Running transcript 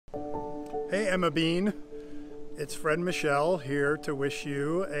Hey Emma Bean, it's Fred Michelle here to wish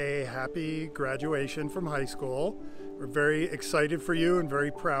you a happy graduation from high school. We're very excited for you and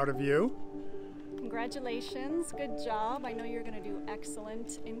very proud of you. Congratulations, good job. I know you're going to do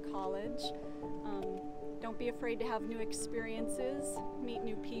excellent in college. Don't be afraid to have new experiences, meet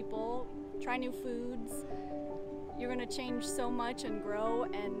new people, try new foods. You're going to change so much and grow,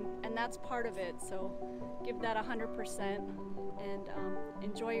 and that's part of it. So give that 100% and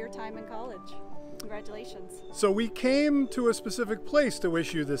enjoy your time in college. Congratulations. So we came to a specific place to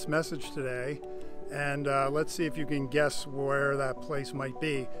wish you this message today, and let's see if you can guess where that place might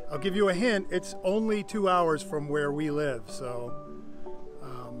be. I'll give you a hint. It's only 2 hours from where we live, so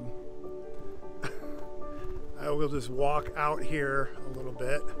I will just walk out here a little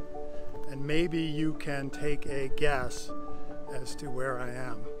bit, and maybe you can take a guess as to where I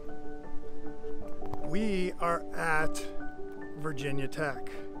am. We are at Virginia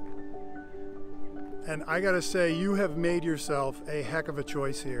Tech. And I gotta say, you have made yourself a heck of a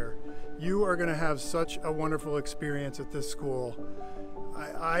choice here. You are gonna have such a wonderful experience at this school.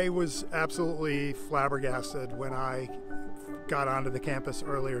 I was absolutely flabbergasted when I got onto the campus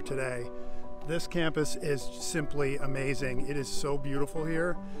earlier today. This campus is simply amazing. It is so beautiful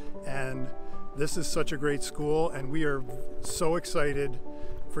here, and this is such a great school, and we are so excited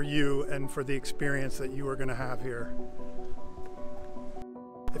for you and for the experience that you are gonna have here.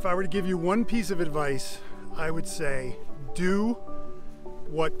 If I were to give you one piece of advice, I would say, do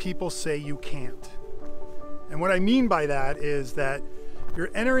what people say you can't. And what I mean by that is that you're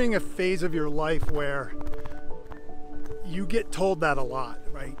entering a phase of your life where you get told that a lot,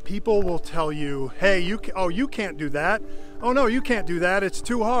 right? People will tell you, hey, you can't do that. Oh no, you can't do that, it's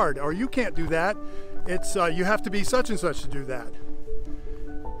too hard. Or you can't do that, it's you have to be such and such to do that.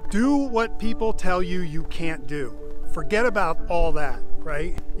 Do what people tell you you can't do. Forget about all that,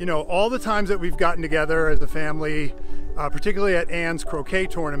 right? You know, all the times that we've gotten together as a family, particularly at Ann's croquet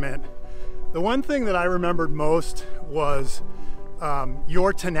tournament, the one thing that I remembered most was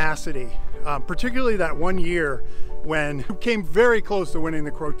your tenacity, particularly that one year when you came very close to winning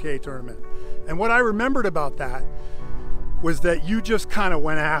the croquet tournament. And what I remembered about that was that you just kind of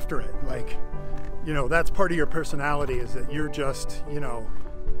went after it. Like, you know, that's part of your personality, is that you're just, you know,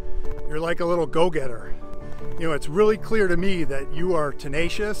 you're like a little go-getter. You know, it's really clear to me that you are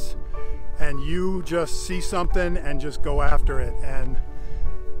tenacious and you just see something and just go after it. And,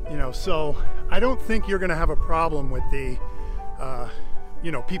 you know, so I don't think you're going to have a problem with the,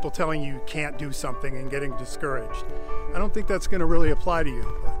 you know, people telling you can't do something and getting discouraged. I don't think that's going to really apply to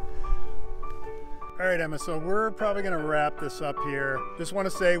you. But. All right, Emma, so we're probably going to wrap this up here. Just want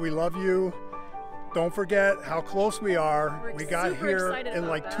to say we love you. Don't forget how close we are. We got here in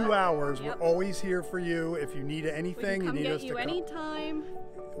like 2 hours. Yep. We're always here for you. If you need anything, you need us to come. Anytime.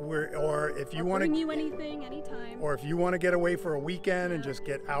 Or if you want to, bring you anything, anytime. Or if you want to get away for a weekend and just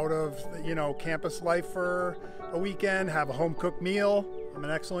get out of, you know, campus life for a weekend, have a home cooked meal. I'm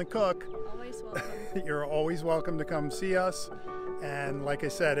an excellent cook. Always welcome. You're always welcome to come see us. And like I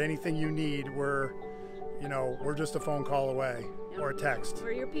said, anything you need, we're just a phone call away, or a text.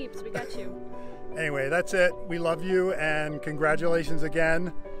 We're your peeps. We got you. Anyway, that's it. We love you and congratulations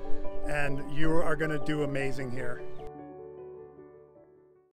again. And you are going to do amazing here.